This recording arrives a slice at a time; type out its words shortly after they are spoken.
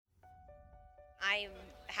I'm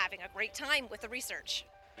having a great time with the research.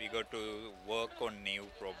 We got to work on new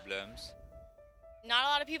problems. Not a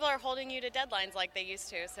lot of people are holding you to deadlines like they used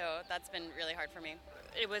to, so that's been really hard for me.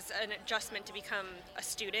 It was an adjustment to become a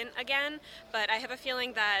student again, but I have a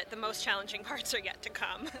feeling that the most challenging parts are yet to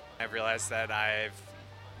come. I've realized that I've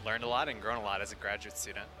learned a lot and grown a lot as a graduate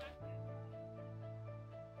student.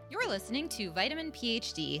 You're listening to Vitamin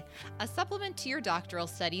PhD, a supplement to your doctoral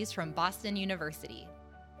studies from Boston University.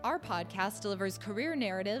 Our podcast delivers career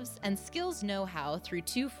narratives and skills know-how through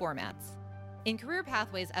 2 formats. In Career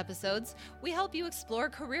Pathways episodes, we help you explore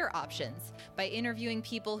career options by interviewing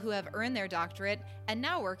people who have earned their doctorate and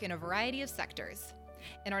now work in a variety of sectors.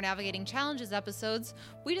 In our Navigating Challenges episodes,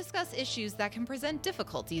 we discuss issues that can present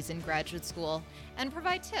difficulties in graduate school and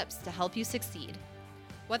provide tips to help you succeed.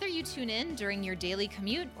 Whether you tune in during your daily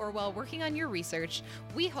commute or while working on your research,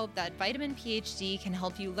 we hope that Vitamin PhD can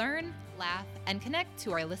help you learn, laugh, and connect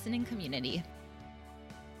to our listening community.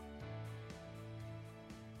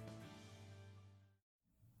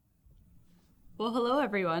 Well, hello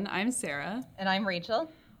everyone. I'm Sarah. And I'm Rachel.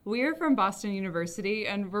 We're from Boston University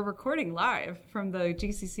and we're recording live from the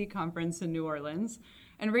GCC conference in New Orleans.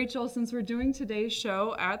 And Rachel, since we're doing today's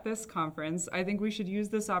show at this conference, I think we should use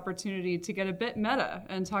this opportunity to get a bit meta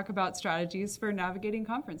and talk about strategies for navigating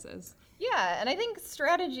conferences. Yeah, and I think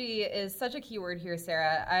strategy is such a key word here,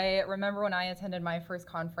 Sarah. I remember when I attended my first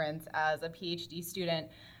conference as a PhD student,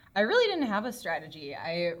 I really didn't have a strategy.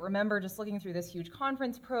 I remember just looking through this huge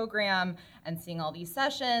conference program and seeing all these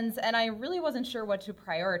sessions, and I really wasn't sure what to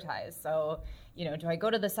prioritize. So, do I go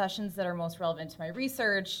to the sessions that are most relevant to my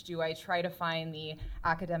research? Do I try to find the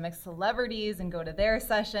academic celebrities and go to their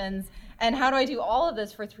sessions? And how do I do all of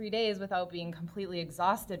this for 3 days without being completely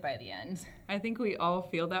exhausted by the end? I think we all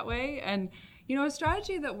feel that way. And a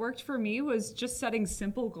strategy that worked for me was just setting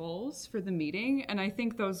simple goals for the meeting. And I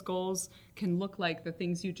think those goals can look like the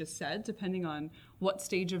things you just said, depending on what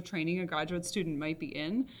stage of training a graduate student might be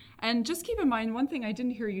in. And just keep in mind, one thing I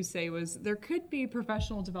didn't hear you say was there could be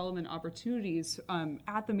professional development opportunities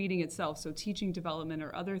at the meeting itself. So teaching development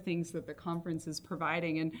or other things that the conference is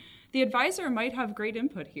providing. And the advisor might have great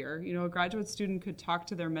input here. A graduate student could talk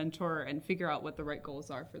to their mentor and figure out what the right goals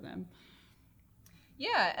are for them.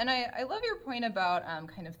 Yeah, and I love your point about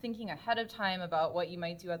kind of thinking ahead of time about what you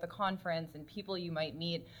might do at the conference and people you might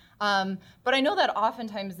meet. But I know that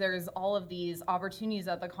oftentimes there's all of these opportunities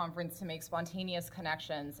at the conference to make spontaneous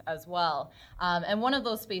connections as well. And one of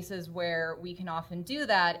those spaces where we can often do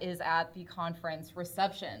that is at the conference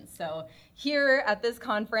reception. So here at this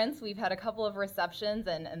conference, we've had a couple of receptions,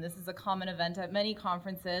 and this is a common event at many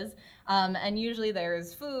conferences. And usually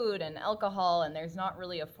there's food and alcohol, and there's not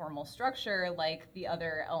really a formal structure like the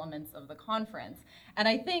other elements of the conference. And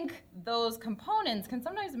I think those components can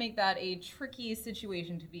sometimes make that a tricky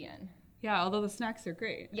situation to be in. Yeah, although the snacks are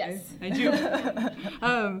great. Yes. I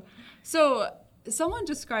do. So someone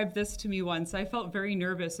described this to me once. I felt very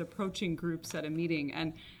nervous approaching groups at a meeting,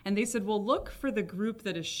 and they said, well, look for the group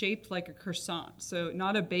that is shaped like a croissant, so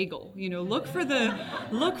not a bagel. Look for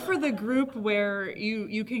the group where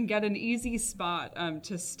you can get an easy spot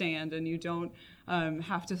to stand and you don't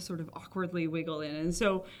have to sort of awkwardly wiggle in. And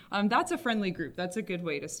so that's a friendly group. That's a good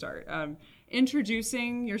way to start.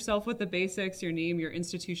 Introducing yourself with the basics, your name, your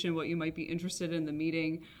institution, what you might be interested in the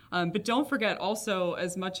meeting. But don't forget also,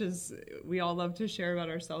 as much as we all love to share about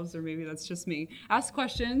ourselves, or maybe that's just me, ask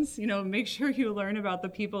questions, make sure you learn about the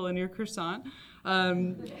people in your croissant.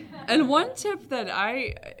 And one tip that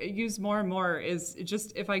I use more and more is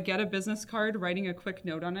just if I get a business card, writing a quick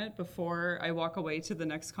note on it before I walk away to the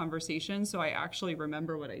next conversation so I actually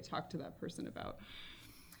remember what I talked to that person about.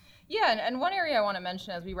 Yeah, and one area I want to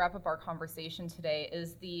mention as we wrap up our conversation today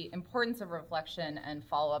is the importance of reflection and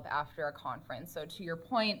follow-up after a conference. So to your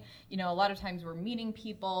point, a lot of times we're meeting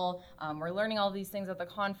people, we're learning all these things at the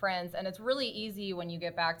conference, and it's really easy when you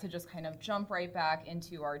get back to just kind of jump right back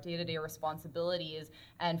into our day-to-day responsibilities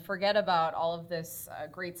and forget about all of this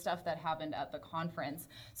great stuff that happened at the conference.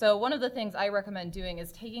 So one of the things I recommend doing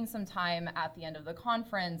is taking some time at the end of the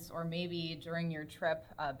conference or maybe during your trip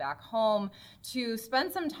back home to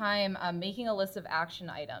spend some time making a list of action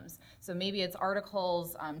items. So maybe it's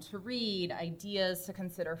articles to read, ideas to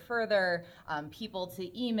consider further, people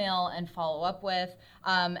to email and follow up with.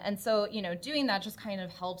 And so, doing that just kind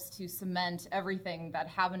of helps to cement everything that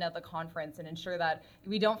happened at the conference and ensure that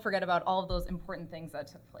we don't forget about all of those important things that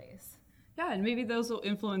took place. Yeah, and maybe those will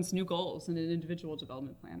influence new goals in an individual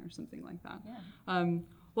development plan or something like that. Yeah.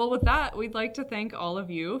 Well, with that, we'd like to thank all of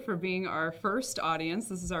you for being our first audience.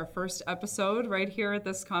 This is our first episode right here at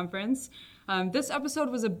this conference. This episode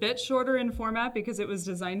was a bit shorter in format because it was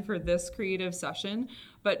designed for this creative session,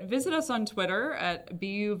 but visit us on Twitter at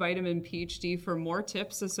BU Vitamin PhD for more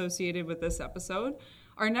tips associated with this episode.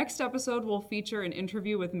 Our next episode will feature an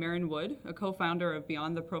interview with Maren Wood, a co-founder of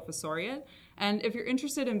Beyond the Professoriate. And if you're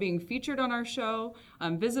interested in being featured on our show,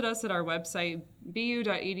 visit us at our website,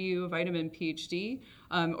 bu.edu Vitamin PhD,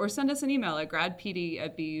 or send us an email at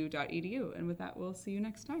gradpd@bu.edu. And with that, we'll see you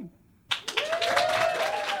next time.